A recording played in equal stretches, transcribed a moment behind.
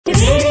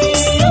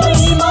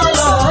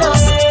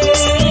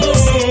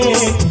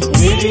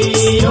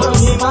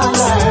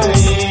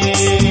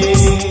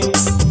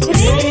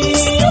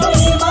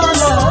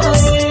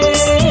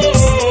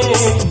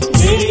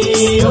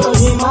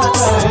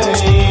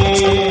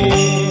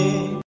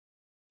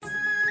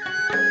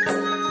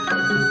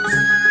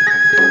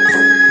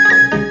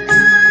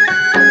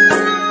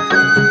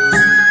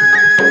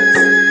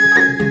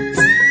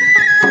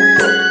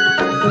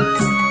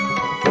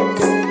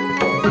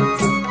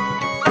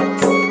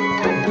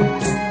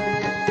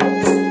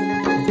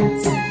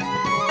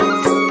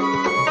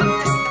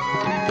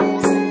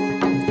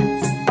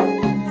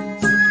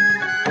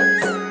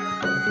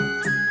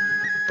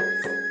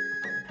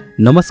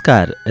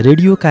नमस्कार,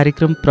 रेडियो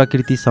कार्यक्रम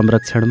प्रकृति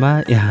संरक्षणमा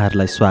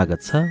यहाँहरूलाई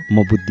स्वागत छ।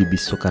 म बुद्धि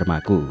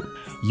विश्वकर्माको।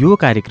 यो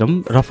कार्यक्रम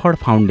रफर्ड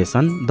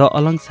फाउन्डेसन, द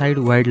अलङसाइड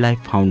वाइल्डलाइफ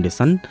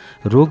फाउन्डेसन,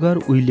 रोगर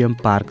विलियम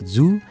पार्क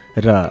जू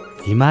र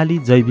हिमाली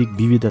जैविक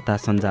विविधता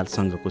सञ्जाल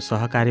सङ्घको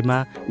सहकार्यमा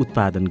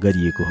उत्पादन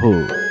गरिएको हो।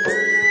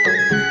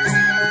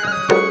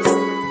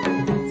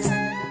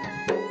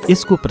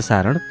 यसको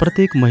प्रसारण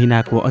प्रत्येक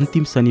महिनाको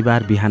अन्तिम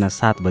शनिबार बिहान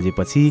 7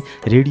 बजेपछि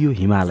रेडियो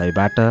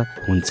हिमालयबाट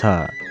हुन्छ।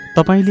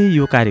 तपाईले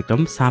यो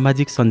कार्यक्रम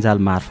सामाजिक सञ्जाल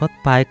मार्फत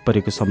पाएक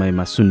परेको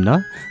समयमा सुन्न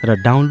र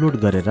डाउनलोड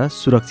गरेर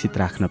सुरक्षित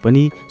राख्न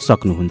पनि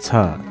सक्नुहुन्छ।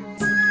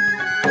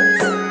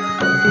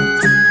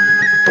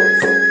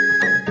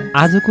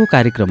 आजको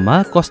कार्यक्रममा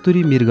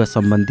कस्तुरी मृग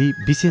सम्बन्धी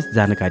विशेष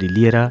जानकारी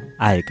लिएर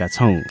आएका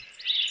छौं।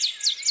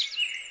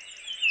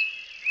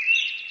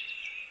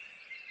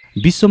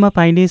 विश्वमा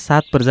पाइने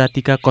 7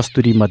 प्रजातिका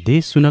कस्तुरी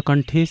मध्ये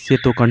सुनकण्ठे,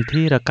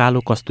 सेतोकण्ठे र कालो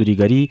कस्तुरी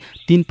गरी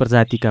 3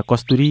 प्रजातिका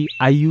कस्तुरी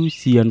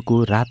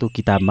IUCN-को रातो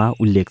किताबमा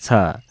उल्लेख छ।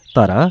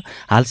 तर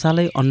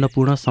हालसालै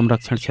अन्नपूर्ण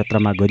संरक्षण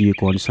क्षेत्रमा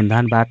गरिएको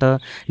अनुसन्धानबाट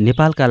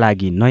नेपालका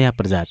लागि नयाँ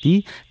प्रजाति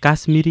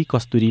काश्मीरी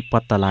कस्तुरी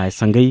पत्ता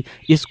लागेसँगै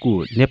यसको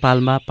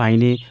नेपालमा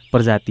पाइने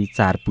प्रजाति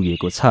 4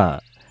 पुगेको छ।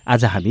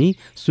 आज हामी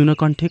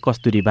सुनकण्ठे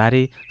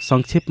कस्तुरीबारे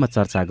संक्षेपमा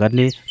चर्चा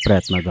गर्ने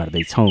प्रयत्न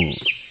गर्दैछौँ।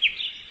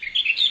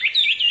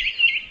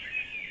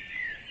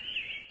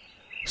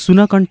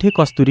 सुनकण्ठे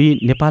कस्तुरी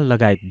नेपाल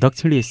लगायत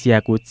दक्षिण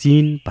एसियाको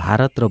चीन,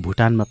 भारत र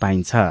भुटानमा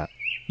पाइन्छ।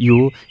 यो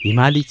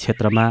हिमाली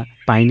क्षेत्रमा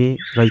पाइने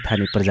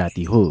रैथाने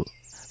प्रजाति हो।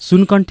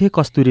 सुनकण्ठे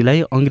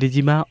कस्तुरीलाई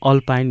अङ्ग्रेजीमा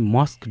अल्पाइन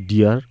मस्क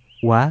डियर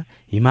वा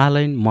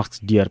हिमालयन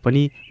मस्क डियर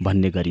पनि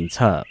भन्ने गरिन्छ।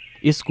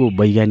 यसको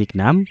वैज्ञानिक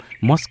नाम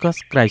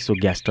मस्कस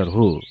क्राइसोग्यास्टर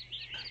हो।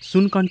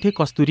 सुनकण्ठे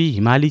कस्तुरी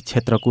हिमाली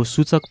क्षेत्रको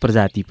सूचक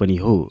प्रजाति पनि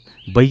हो।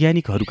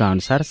 वैज्ञानिकहरूका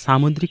अनुसार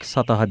सामुद्रिक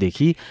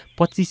सतहदेखि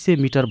 2500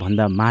 मिटर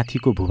भन्दा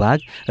माथिको भूभाग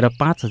र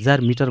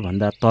 5000 मिटर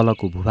भन्दा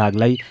तलको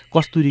भूभागलाई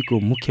कस्तुरीको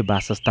मुख्य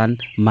वासस्थान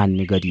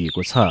मान्ने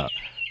गरिएको छ।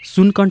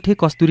 सुनकण्ठे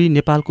कस्तुरी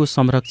नेपालको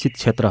संरक्षित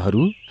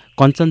क्षेत्रहरू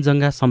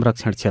कञ्चनजङ्घा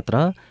संरक्षण क्षेत्र,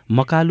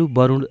 मकालु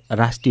बरुण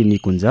राष्ट्रिय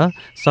निकुञ्ज,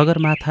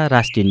 सगरमाथा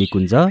राष्ट्रिय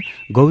निकुञ्ज,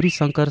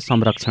 गौरीशङ्कर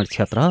संरक्षण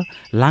क्षेत्र,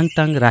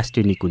 लाङटाङ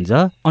राष्ट्रिय निकुञ्ज,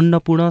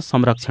 अन्नपूर्ण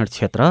संरक्षण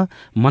क्षेत्र,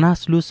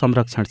 मनासलु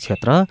संरक्षण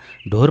क्षेत्र,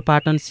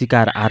 ढोरपाटन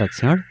शिकार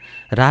आरक्षण,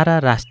 रारा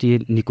राष्ट्रिय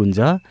निकुञ्ज,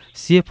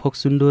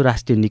 सेफोक्सुन्डो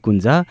राष्ट्रिय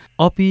निकुञ्ज,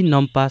 अपी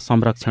नम्पा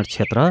संरक्षण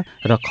क्षेत्र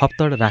र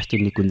खप्तड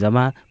राष्ट्रिय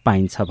निकुञ्जमा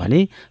पाइन्छ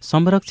भने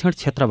संरक्षण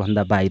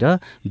क्षेत्रभन्दा बाहिर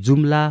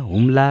जुम्ला,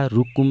 हुम्ला,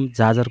 रुकुम,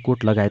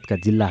 जाजरकोट लगायतका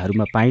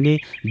जिल्लाहरूमा पाइने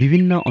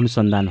विभिन्न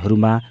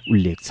अनुसन्धानहरूमा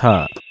उल्लेख छ।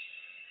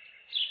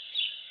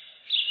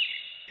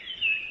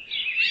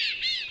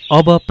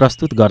 अब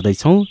प्रस्तुत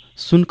गर्दैछौँ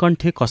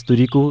सुनकण्ठे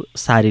कस्तुरीको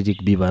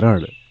शारीरिक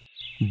विवरण।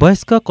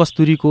 वयस्क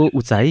कस्तुरीको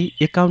उचाइ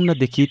 51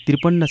 देखि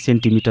 53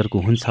 सेन्टिमिटरको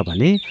हुन्छ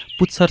भने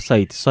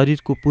पुच्छरसहित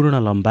शरीरको पूर्ण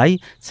लम्बाइ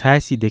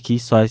 86 देखि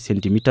 100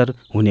 सेन्टिमिटर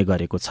हुने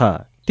गरेको छ।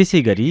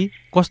 त्यसैगरी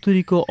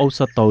कस्तुरीको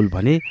औसत तौल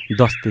भने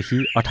 10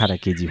 देखि 18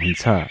 केजी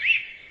हुन्छ।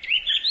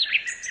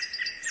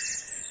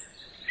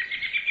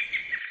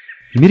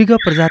 मृग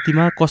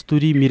प्रजातिमा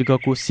कस्तुरी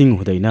मृगको सिङ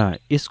हुँदैन।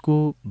 यसको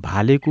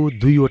भालेको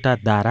 2वटा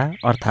दारा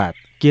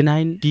अर्थात्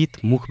केनाइन टिथ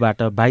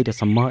मुखबाट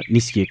बाहिरसम्म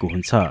निस्किएको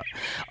हुन्छ।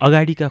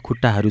 अगाडिका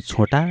खुट्टाहरू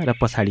छोटा र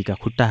पछाडिका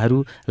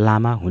खुट्टाहरू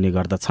लामा हुने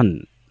गर्दछन्।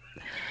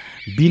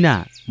 बिना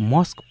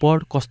मस्क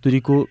पर्ड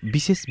कस्तुरीको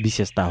विशेष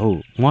विशेषता हो।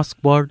 मस्क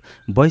पर्ड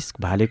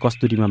वयस्क भाले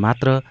कस्तुरीमा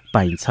मात्र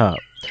पाइन्छ।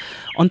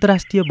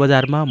 अन्तर्राष्ट्रिय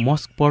बजारमा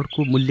मस्क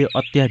पर्डको मूल्य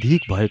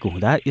अत्याधिक भएको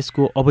हुँदा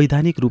यसको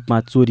अवैधानिक रूपमा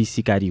चोरी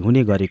सिकारी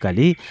हुने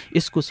गरेकाले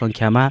यसको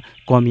सङ्ख्यामा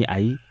कमी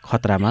आई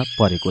खतरामा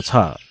परेको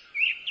छ।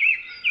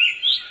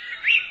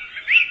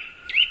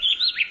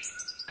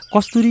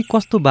 कस्तुरी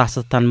कस्तो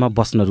वासस्थानमा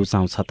बस्न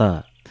रुचाउँछ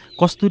त?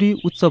 कस्तुरी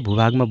उच्च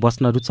भूभागमा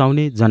बस्न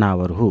रुचाउने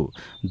जनावर हो।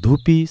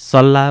 धुपी,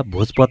 सल्ला,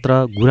 भोजपत्र,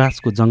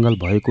 गुराँसको जङ्गल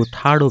भएको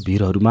ठाडो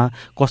भिरहरूमा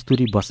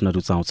कस्तुरी बस्न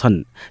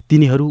रुचाउँछन्।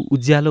 तिनीहरू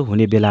उज्यालो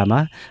हुने बेलामा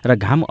र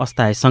घाम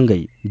अस्ताएसँगै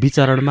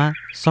विचरणमा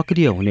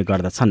सक्रिय हुने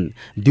गर्दछन्।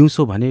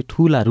 दिउँसो भने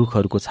ठूला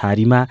रुखहरूको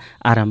छारीमा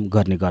आराम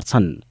गर्ने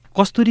गर्छन्।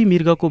 कस्तुरी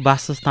मृगको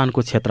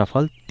वासस्थानको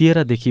क्षेत्रफल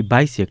 13 देखि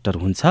 22 हेक्टर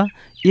हुन्छ।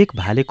 एक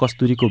भाले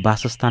कस्तुरीको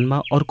वासस्थानमा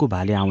अर्को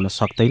भाले आउन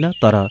सक्दैन,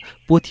 तर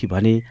पोथी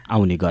भने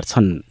आउने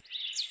गर्छन्।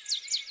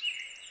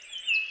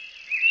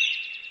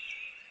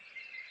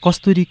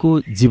 कस्तुरीको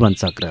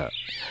जीवनचक्र।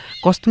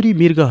 कस्तुरी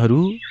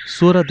मृगहरू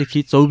 16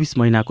 देखि 24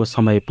 महिनाको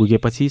समय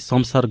पुगेपछि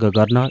संसर्ग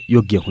गर्न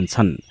योग्य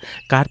हुन्छन्।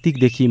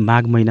 कार्तिकदेखि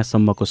माघ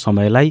महिनासम्मको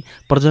समयलाई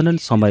प्रजनन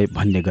समय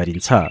भन्ने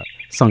गरिन्छ।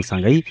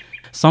 सँगसँगै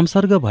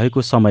संसर्ग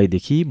भएको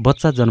समयदेखि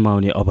बच्चा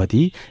जन्माउने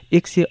अवधि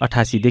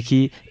 188 देखि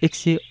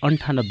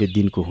 198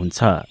 दिनको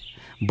हुन्छ।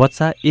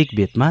 बच्चा एक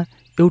बेतमा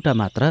एउटा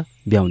मात्र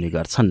ब्याउने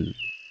गर्छन्।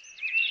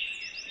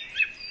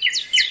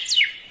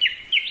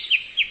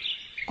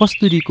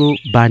 कस्तुरीको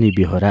बानी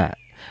बेहोरा।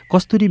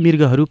 कस्तुरी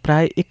मृगहरू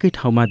प्राय एकै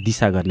ठाउँमा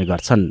दिशा गर्ने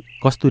गर्छन्।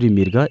 कस्तुरी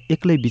मृग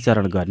एक्लै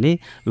विचरण गर्ने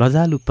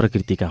लजालु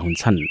प्रकृतिका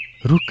हुन्छन्।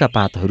 रुखका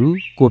पातहरू,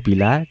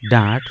 कोपिला,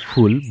 डाँठ,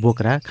 फूल,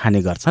 बोक्रा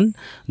खाने गर्छन्।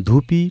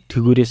 धुपी,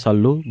 ठिगुरे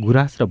सल्लो,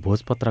 गुराँस र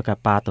भोजपत्रका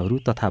पातहरू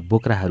तथा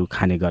बोक्राहरू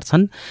खाने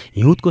गर्छन्।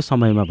 हिउँदको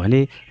समयमा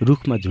भने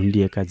रुखमा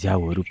झुन्डिएका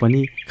झ्याउहरू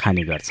पनि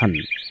खाने गर्छन्।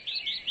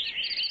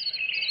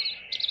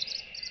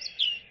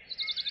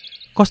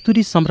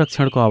 कस्तुरी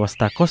संरक्षणको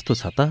अवस्था कस्तो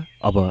छ त?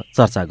 अब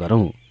चर्चा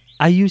गरौँ।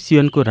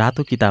 IUCN को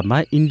रातो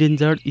किताबमा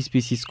इन्डेन्जर्ड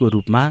स्पिसिसको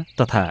रूपमा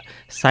तथा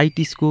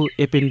साइटिसको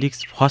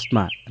एपेन्डिक्स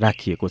फर्स्टमा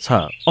राखिएको छ।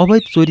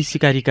 अवैध चोरी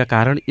सिकारीका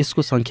कारण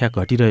यसको सङ्ख्या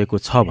घटिरहेको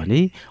छ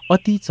भने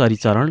अति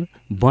चरीचरण,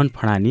 वन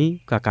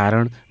फडानीका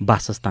कारण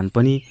वासस्थान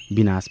पनि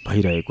विनाश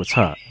भइरहेको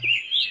छ।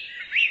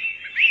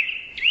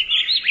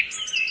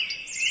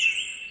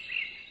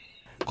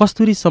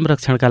 कस्तुरी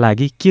संरक्षणका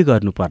लागि के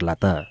गर्नु पर्ला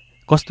त?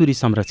 कस्तुरी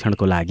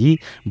संरक्षणको लागि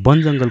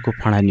वन जङ्गलको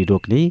फडानी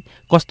रोक्ने,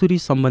 कस्तुरी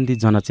सम्बन्धी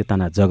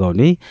जनचेतना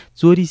जगाउने,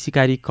 चोरी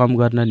सिकारी कम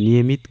गर्न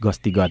नियमित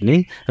गस्ती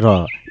गर्ने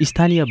र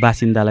स्थानीय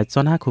बासिन्दालाई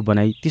चनाखो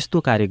बनाई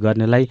त्यस्तो कार्य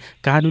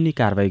गर्नेलाई कानुनी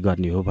कारबाही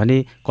गर्ने हो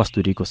भने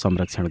कस्तुरीको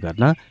संरक्षण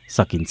गर्न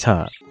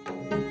सकिन्छ।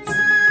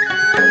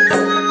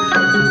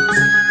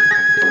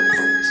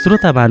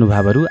 श्रोता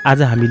महानुभावहरू,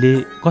 आज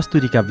हामीले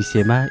कस्तुरीका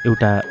विषयमा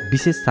एउटा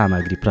विशेष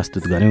सामग्री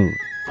प्रस्तुत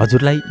गर्यौं।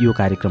 हजुरलाई यो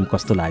कार्यक्रम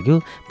कस्तो लाग्यो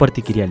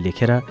प्रतिक्रिया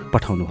लेखेर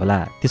पठाउनुहोला।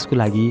 त्यसको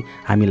लागि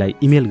हामीलाई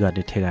इमेल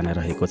गर्ने ठेगाना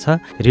रहेको छ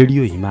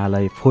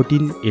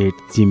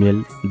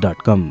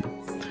radiohimalaya14@gmail.com।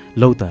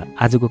 लौ त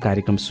आजको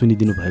कार्यक्रम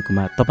सुनिदिनु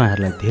भएकोमा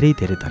तपाईँहरूलाई धेरै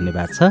धेरै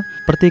धन्यवाद छ।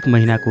 प्रत्येक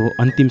महिनाको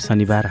अन्तिम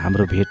शनिबार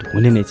हाम्रो भेट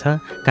हुने नै छ।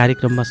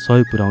 कार्यक्रममा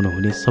सहयोग पुर्याउनु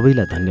हुने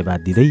सबैलाई धन्यवाद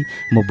दिँदै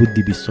म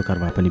बुद्धि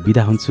विश्वकर्मा पनि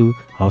बिदा हुन्छु।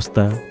 हवस्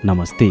त,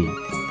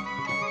 नमस्ते।